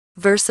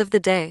Verse of the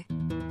day,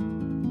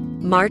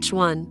 March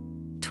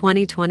 1,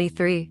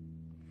 2023.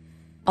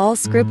 All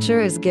scripture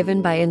is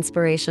given by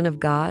inspiration of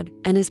God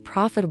and is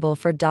profitable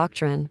for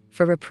doctrine,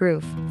 for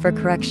reproof, for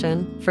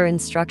correction, for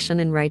instruction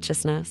in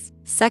righteousness.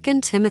 2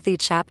 Timothy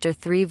chapter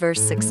 3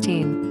 verse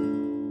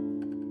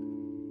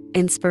 16.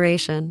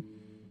 Inspiration.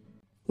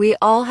 We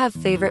all have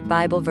favorite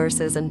Bible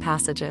verses and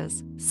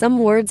passages. Some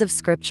words of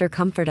scripture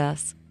comfort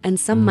us, and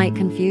some might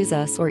confuse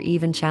us or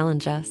even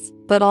challenge us.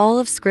 But all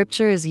of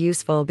scripture is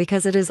useful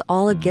because it is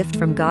all a gift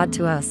from God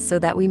to us so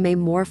that we may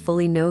more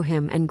fully know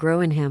Him and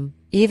grow in Him.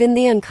 Even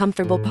the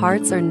uncomfortable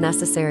parts are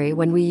necessary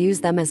when we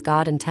use them as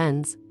God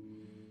intends.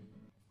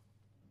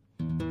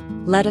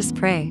 Let us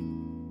pray.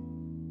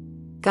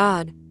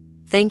 God,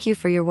 thank you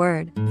for your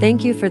word.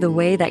 Thank you for the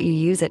way that you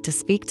use it to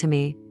speak to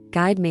me,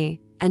 guide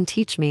me, and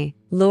teach me.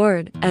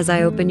 Lord, as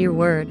I open your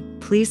word,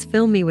 please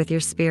fill me with your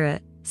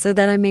spirit, so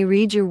that I may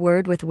read your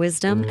word with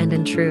wisdom and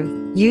in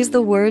truth. Use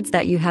the words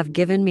that you have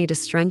given me to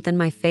strengthen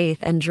my faith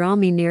and draw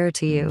me nearer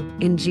to you.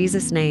 In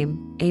Jesus'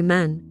 name,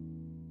 amen.